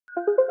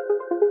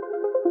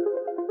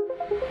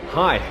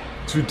Hi,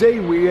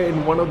 today we are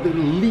in one of the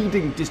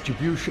leading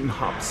distribution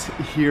hubs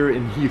here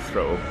in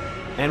Heathrow,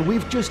 and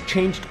we've just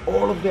changed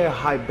all of their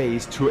high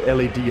bays to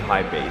LED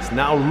high bays.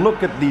 Now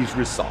look at these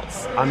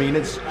results. I mean,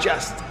 it's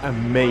just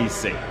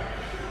amazing.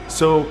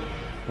 So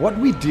what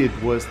we did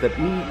was that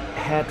we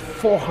had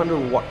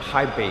 400 watt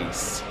high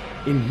bays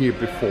in here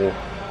before,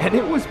 and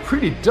it was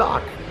pretty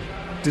dark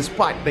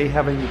despite them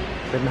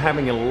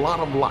having a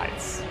lot of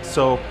lights.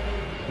 So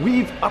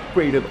we've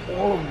upgraded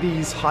all of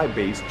these high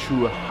bays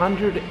to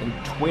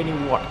 120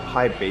 watt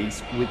high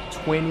bays with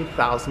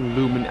 20,000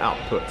 lumen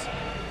output.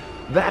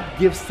 That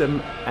gives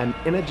them an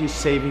energy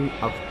saving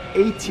of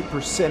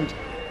 80%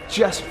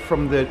 just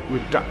from the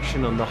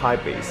reduction on the high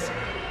bays.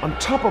 On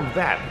top of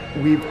that,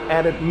 we've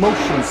added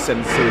motion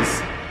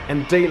sensors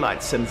and daylight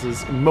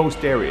sensors in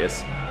most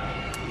areas.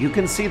 You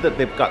can see that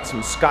they've got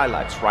some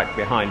skylights right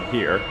behind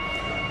here.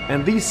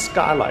 And these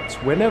skylights,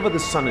 whenever the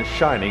sun is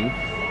shining,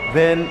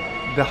 then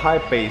the high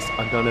bays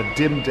are gonna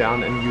dim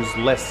down and use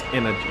less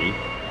energy.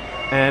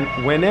 And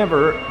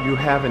whenever you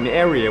have an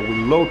area with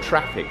low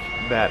traffic,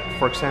 that,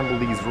 for example,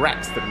 these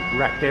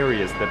racked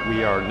areas that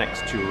we are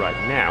next to right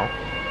now,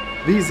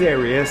 these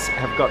areas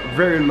have got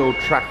very low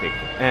traffic.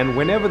 And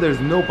whenever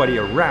there's nobody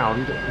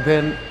around,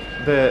 then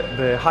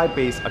the high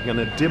bays are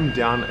gonna dim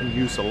down and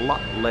use a lot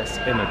less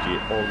energy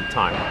all the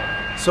time.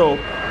 So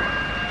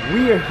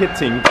we are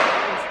hitting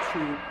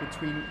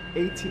between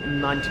 80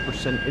 and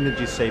 90%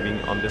 energy saving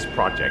on this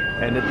project,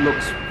 and it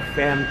looks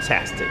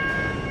fantastic.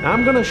 Now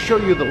I'm gonna show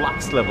you the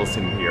LUX levels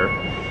in here.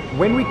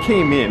 When we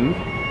came in,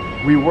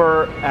 we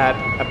were at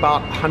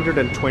about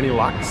 120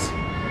 LUX.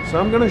 So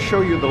I'm gonna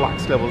show you the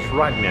LUX levels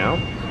right now,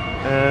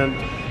 and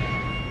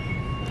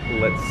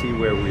let's see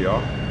where we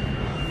are.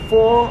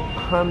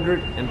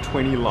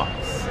 420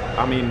 LUX.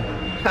 I mean,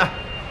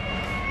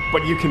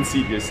 but you can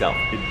see it yourself,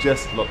 it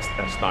just looks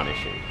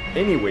astonishing.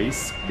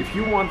 Anyways, if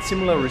you want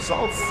similar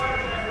results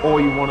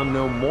or you want to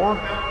know more,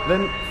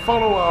 then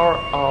follow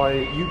our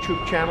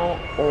YouTube channel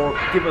or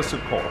give us a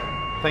call.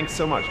 Thanks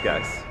so much,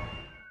 guys.